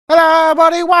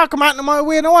everybody, welcome back to my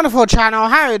weird and wonderful channel.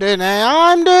 How are you doing there?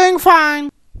 I'm doing fine.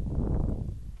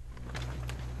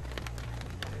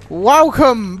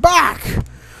 Welcome back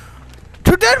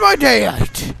to Dead by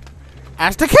Daylight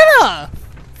as the killer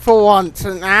for once.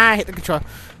 And I hit the control.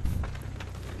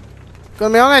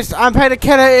 Gonna be honest, I haven't played a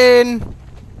killer in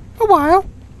a while.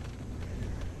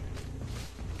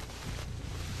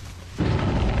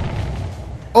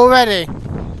 Already,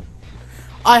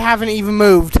 I haven't even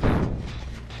moved.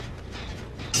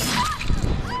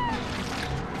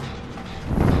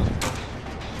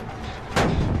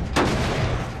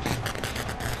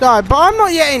 No, but I'm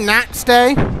not yet in that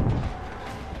stay.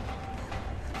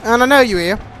 And I know you're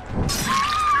here.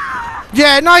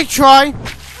 Yeah, nice try.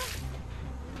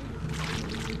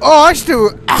 Oh, I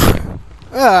still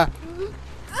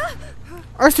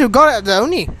got it,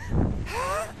 Oni.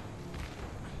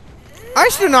 I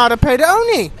still know how to play the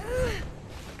Oni.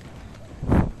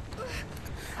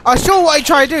 I saw what he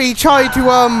tried to do. He tried to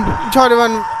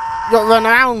run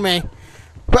around me,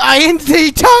 but I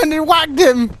instantly turned and whacked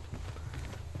him.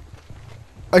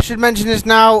 I should mention this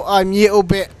now. I'm a little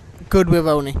bit good with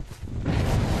Oni.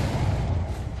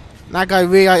 That guy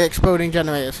really likes exploding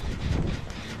generators.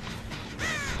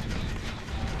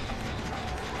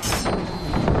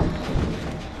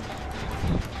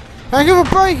 Thank you for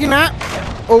breaking that.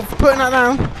 Or putting that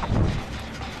down.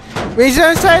 Reason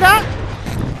I say that?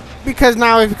 Because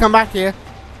now if you come back here,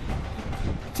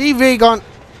 TV gone.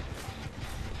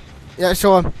 Yeah,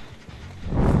 show him.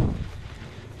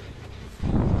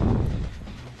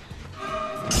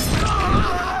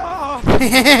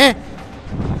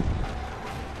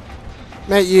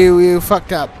 Mate, you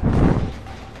fucked up.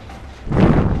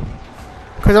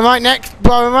 Cause I'm right next,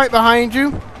 but I'm right behind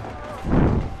you.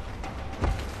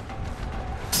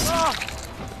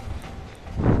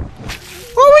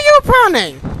 What were you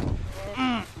planning?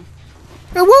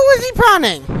 What was he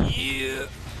planning?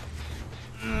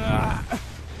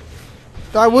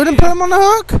 I wouldn't put him on the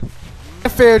hook. I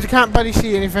feared you can't barely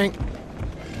see anything.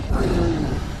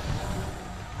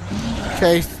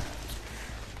 Okay.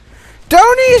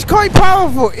 Donnie is quite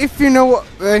powerful if you know what.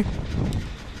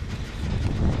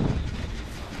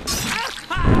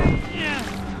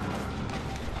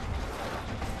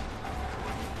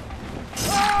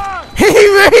 He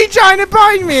really trying to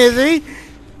bind me, is he?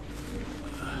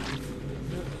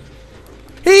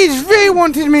 He's really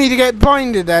wanted me to get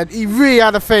binded, Dad. He really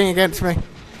had a thing against me.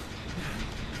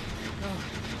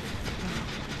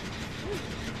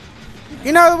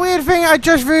 You know the weird thing, I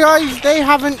just realised they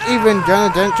haven't even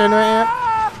done a dent generator yet.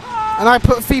 And I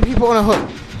put 3 people on a hook.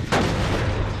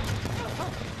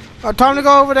 Right, time to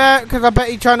go over there, because I bet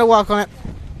he's trying to work on it.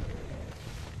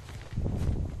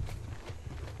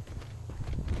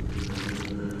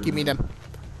 Give me them.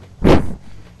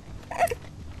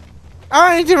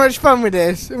 I ain't too much fun with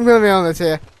this, I'm going to be honest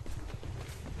here.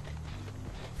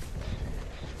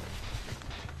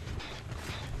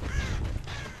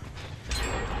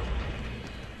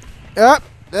 Yep,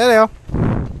 there they are.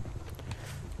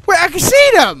 Wait, I can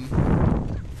see them!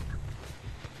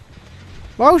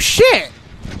 Oh shit!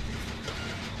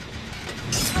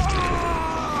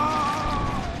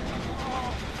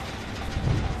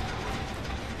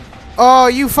 Oh,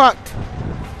 you fucked.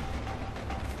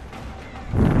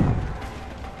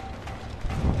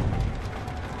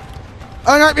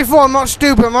 Unlike before, I'm not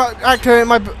stupid, I'm not activating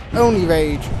my only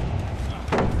rage.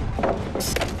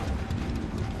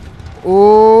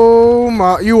 Oh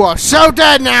my, you are so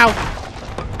dead now!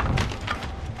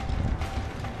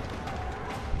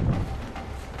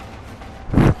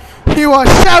 You are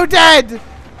so dead!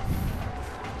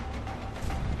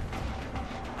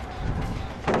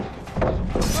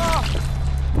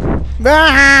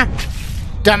 Ah,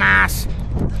 dumbass!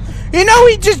 You know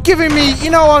he's just giving me, you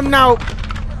know I'm now...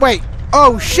 Wait,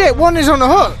 oh shit, one is on the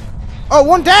hook! Oh,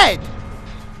 one dead!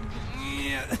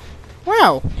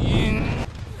 Wow.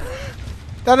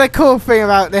 That's a cool thing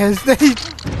about this.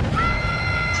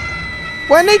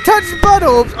 When they touch the blood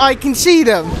orbs, I can see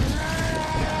them.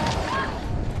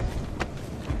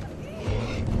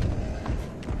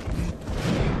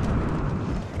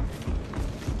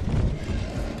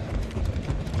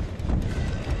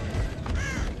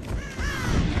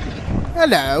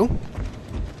 Hello.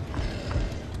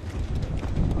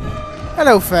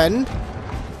 Hello, friend.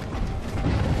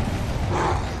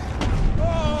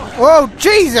 Whoa,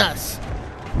 Jesus!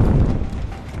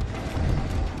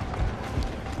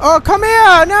 Oh, come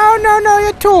here! No, no, no,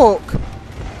 you talk!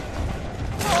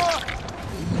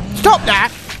 Stop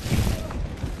that!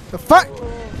 The fuck?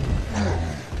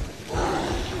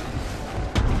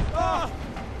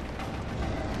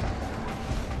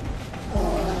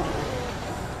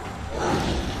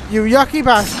 You yucky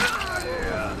bastard.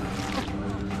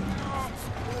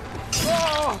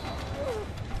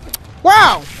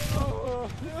 Wow!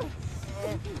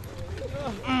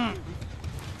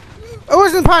 I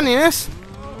wasn't planning this.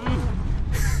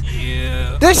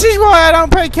 Yeah. This is why I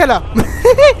don't play killer.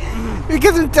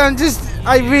 Because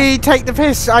I really take the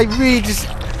piss. I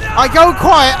go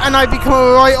quiet and I become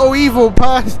a right or evil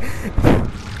person.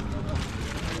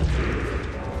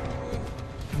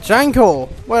 Janko,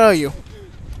 where are you?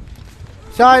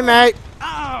 Sorry, mate.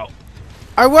 Ow.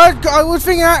 I was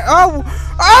thinking, one of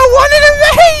them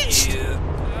raged!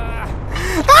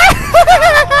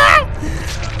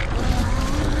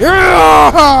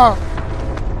 Yeah.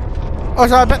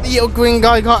 Also, I bet the little green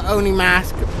guy got Oni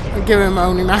mask. I'll give him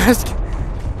Oni mask.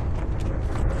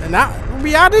 And that will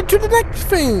be added to the next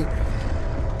thing.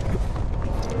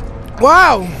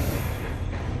 Wow.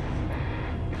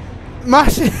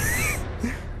 Massive.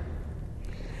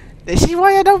 This is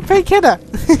why I don't play killer.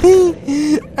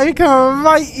 I become a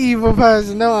right evil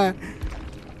person, don't I?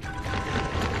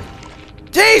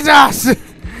 Jesus!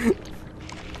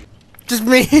 Just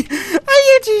me.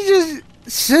 I actually just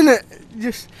sin it.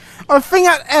 I think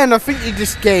at the end, I think he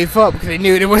just gave up because he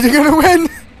knew he wasn't going to win.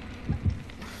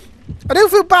 I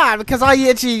don't feel bad because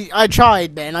I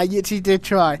tried then. I actually did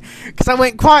try. Because I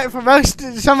went quiet for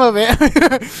some of it.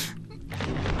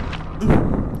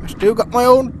 I still got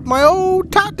my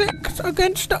old tactics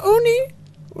against the Oni.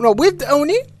 No, with the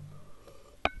Oni.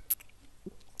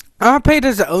 I haven't played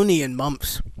as the Oni in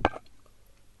months.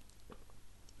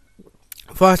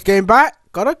 First game back,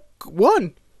 got a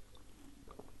 1.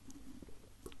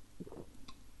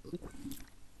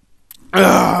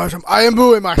 Some iron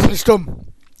boo in my system.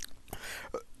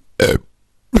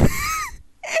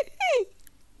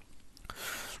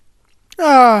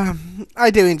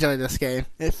 I do enjoy this game.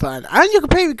 It's fun. And you can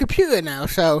play with computer now,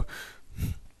 so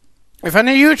if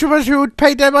any YouTubers who would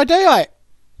play Dead by Daylight,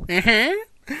 if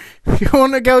you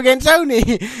want to go against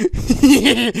Oni,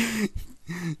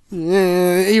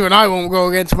 even I won't go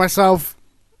against myself.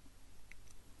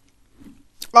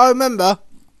 I remember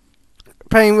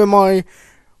playing with my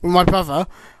brother.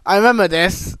 I remember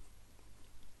this.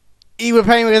 He was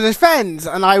playing with his friends,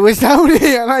 and I was down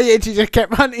here, and I actually just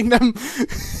kept hunting them.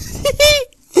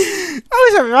 I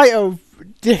was a right old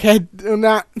dickhead on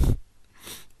that.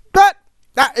 But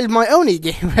that is my Oni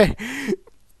game.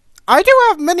 I do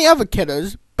have many other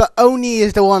killers, but Oni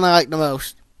is the one I like the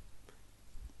most.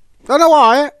 Don't know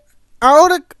why. All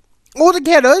the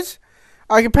killers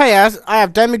I can play as, I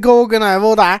have Demogorgon, I have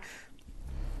all that.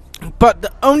 But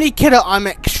the only killer I'm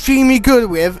extremely good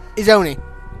with is Oni.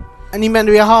 And he meant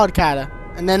to be a hard killer.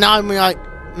 And then I'm like,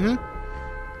 Wait,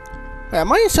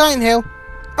 am I in Silent Hill?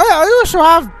 Oh yeah, I also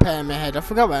have Pyramid Head, I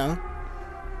forgot about him.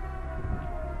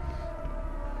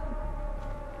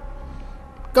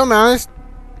 Go man, I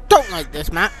don't like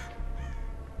this map.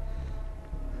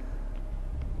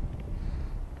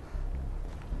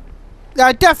 Yeah,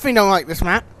 I definitely don't like this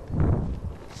map.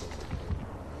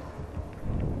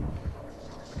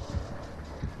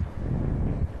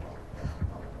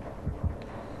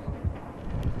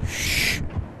 Shh.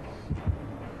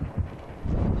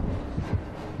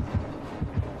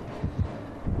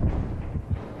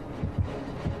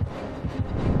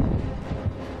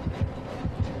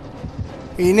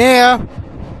 In here.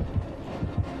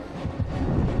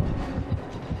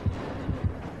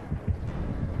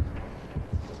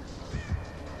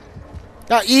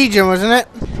 That Egypt, wasn't it?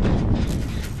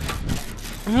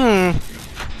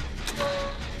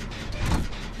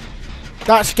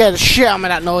 That scared the shit out of me,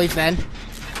 that noise then.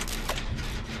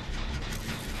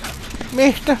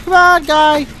 Mr. Frog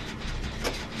Guy!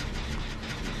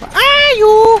 Where are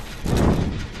you?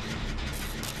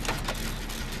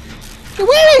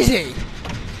 Where is he?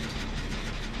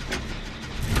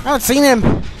 I haven't seen him.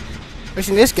 Where's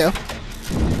this go?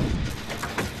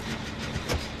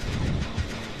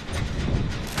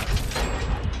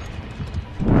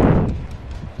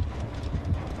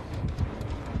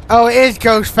 Oh, it is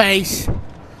Ghostface.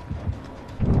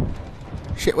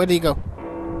 Shit, where did he go?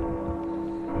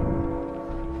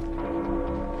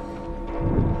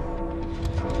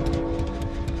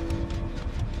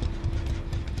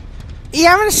 You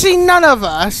haven't seen none of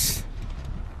us.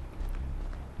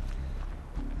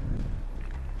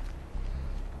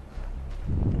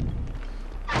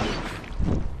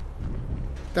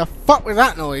 The fuck was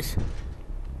that noise?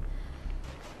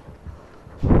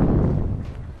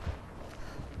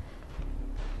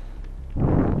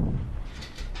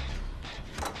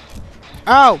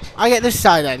 Oh, I get this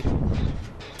side then.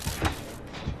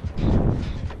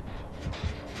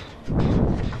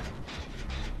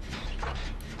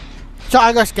 So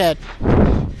I got scared.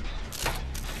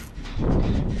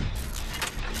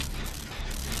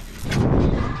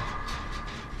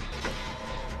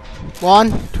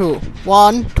 One, two.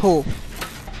 One, two.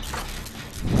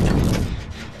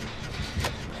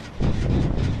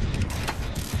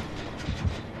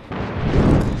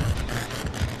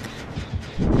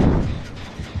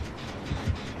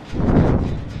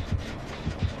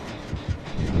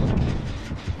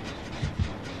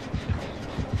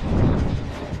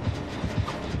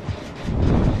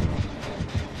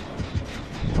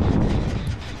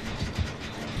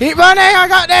 Keep running, I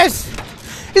got this!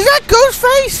 Is that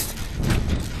Ghostface?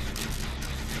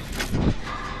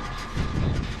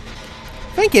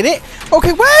 Thinking it.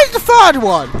 Okay, where's the third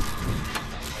one?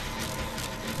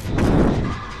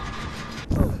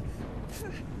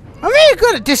 I'm really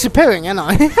good at disappearing, ain't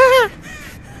I?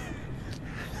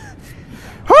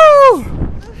 Woo!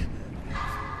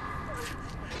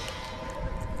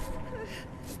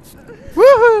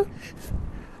 Woohoo!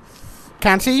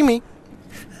 Can't see me.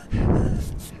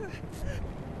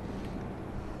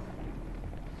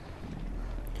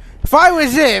 If I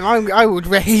was him, I would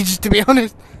rage, to be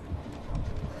honest.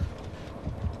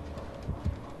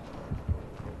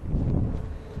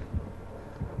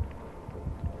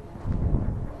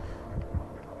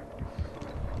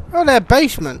 Oh, their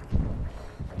basement.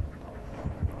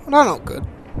 Well, that's not good.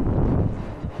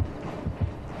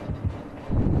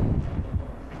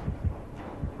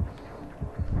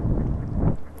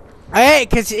 I hate it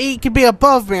because he could be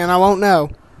above me and I won't know.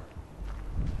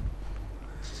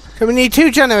 So we need 2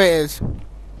 generators.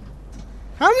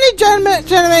 How many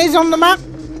generators on the map?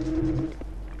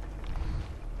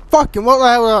 Fucking what the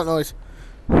hell was that noise?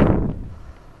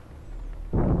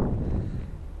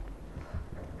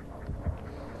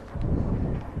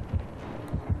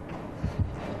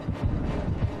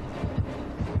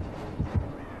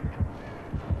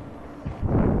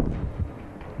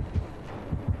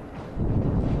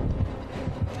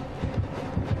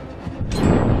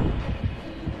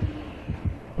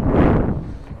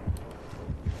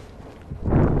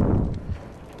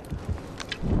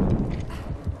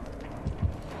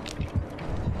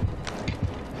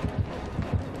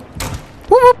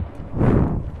 Whoop,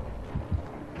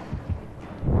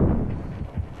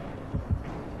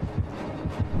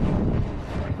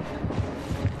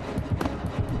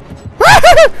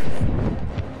 whoop.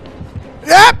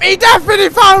 Yep, he definitely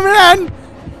found me then.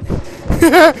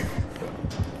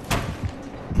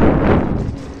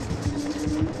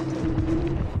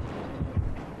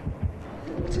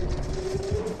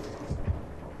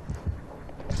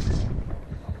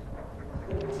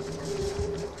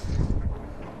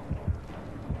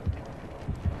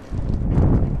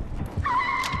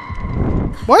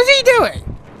 What is he doing?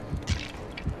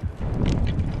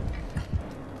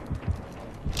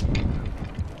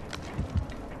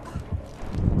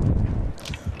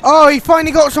 Oh, he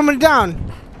finally got someone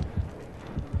down.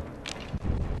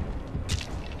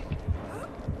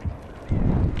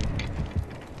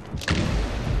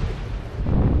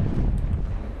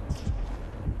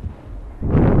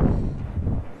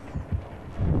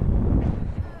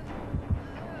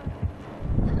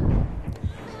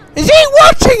 Is he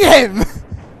watching him?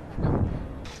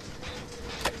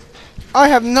 I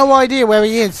have no idea where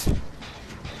he is.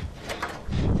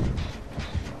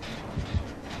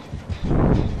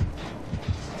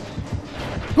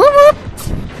 Whoop whoop!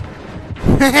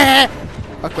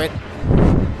 I quit.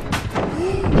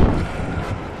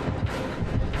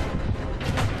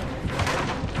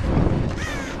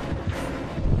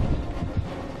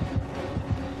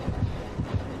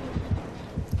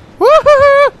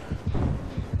 Woohoo!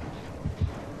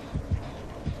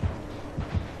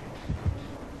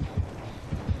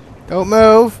 Don't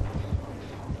move.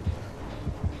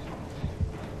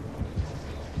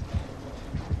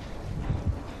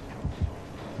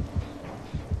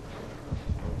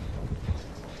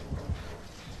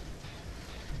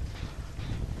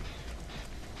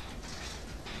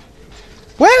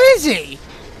 Where is he?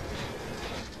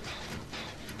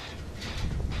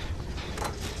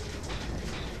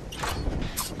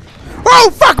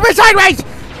 Oh, fuck me sideways!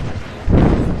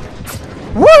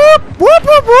 Whoop, whoop,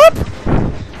 whoop, whoop!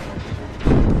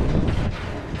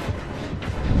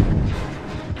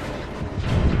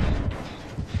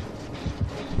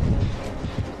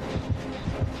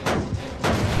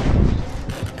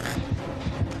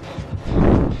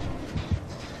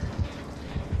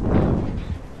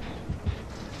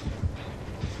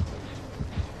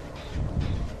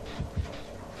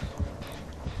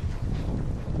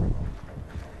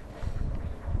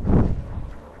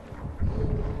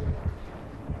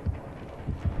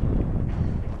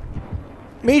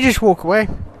 Me just walk away.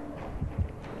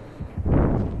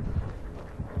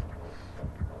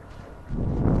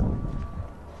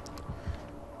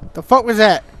 The fuck was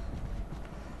that?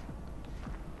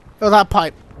 Oh, that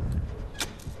pipe.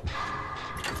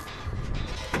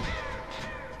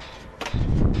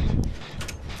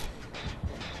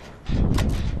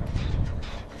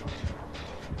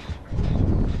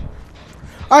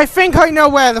 I think I know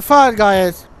where the third guy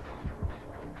is.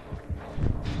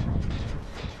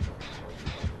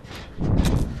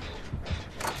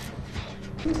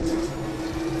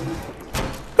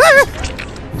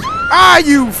 Ah,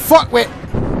 you fuckwit!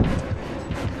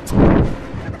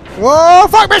 Oh,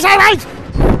 fuck me sideways!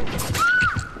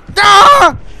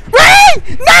 Ah!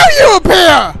 Wait! Now you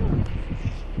appear!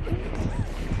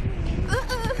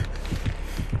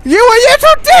 You a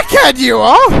little dickhead, you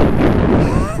are!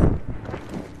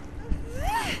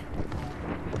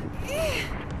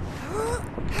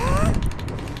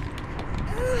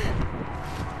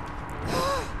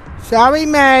 Sorry,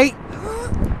 mate.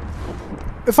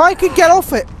 If I could get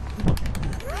off it.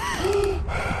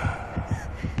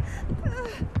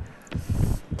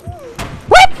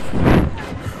 Whoop!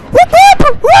 Whoop whoop!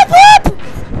 Whoop whoop!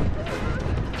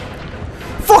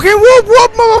 Fucking whoop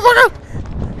whoop, motherfucker!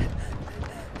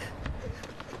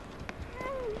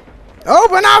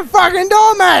 Open that fucking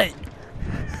door, mate!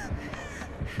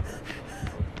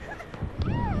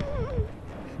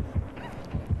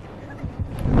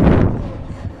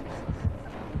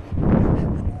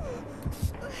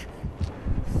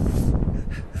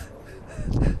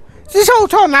 This whole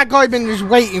time that guy been just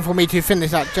waiting for me to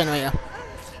finish that generator.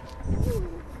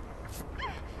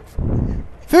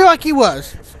 Feel like he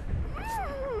was.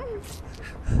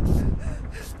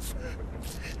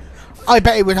 I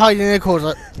bet he was hiding in the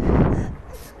closet.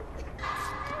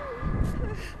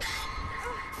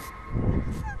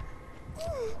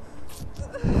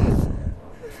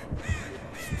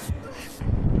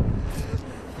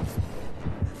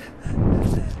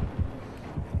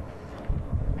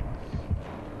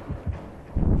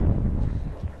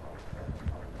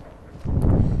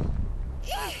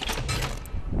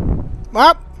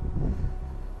 Well,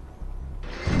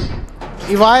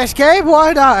 if I escape,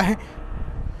 why die?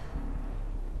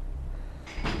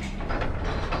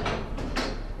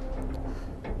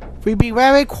 We be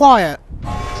very quiet.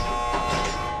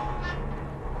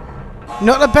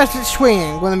 Not the best at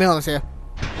swinging, gonna be honest here.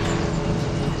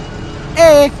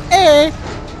 Eh, eh,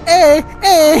 eh,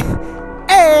 eh,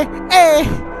 eh, eh,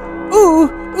 ooh,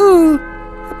 ooh,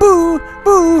 boo,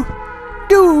 boo,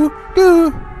 do,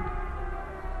 do.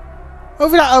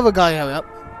 Over that other guy, hurry up.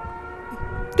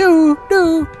 Do,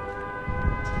 do.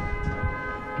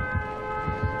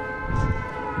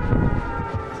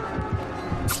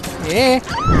 Yeah.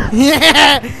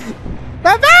 Yeah.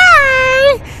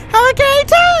 Bye-bye. Have a great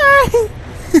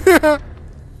time.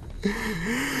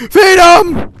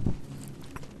 Freedom.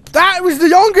 That was the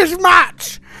youngest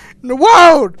match in the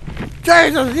world.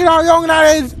 Jesus, you know how young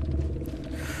that is?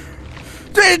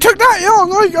 It took that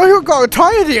long. I got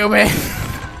tired of you, man.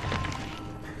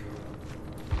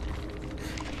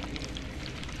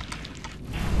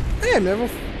 Hey, Neville.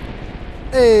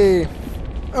 Hey.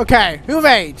 Okay, who've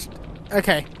aged?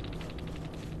 Okay.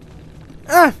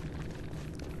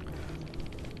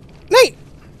 Neat.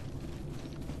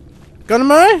 Gonna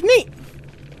move? Neat.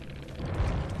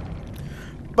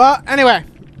 But anyway,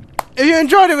 if you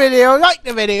enjoyed the video, like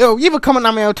the video, leave a comment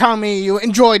on me or tell me you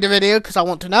enjoyed the video because I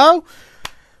want to know.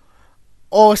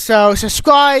 Also,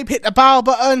 subscribe, hit the bell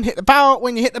button,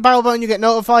 when you hit the bell button you get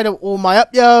notified of all my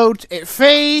uploads. It's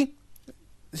free.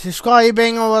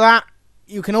 Subscribing, all of that.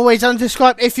 You can always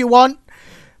unsubscribe if you want.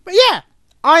 But yeah,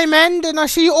 I'm End, and I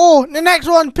see you all in the next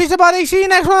one. Peace, everybody. See you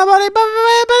next one, everybody.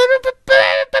 Bye, bye, bye,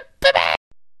 bye, bye, bye, bye.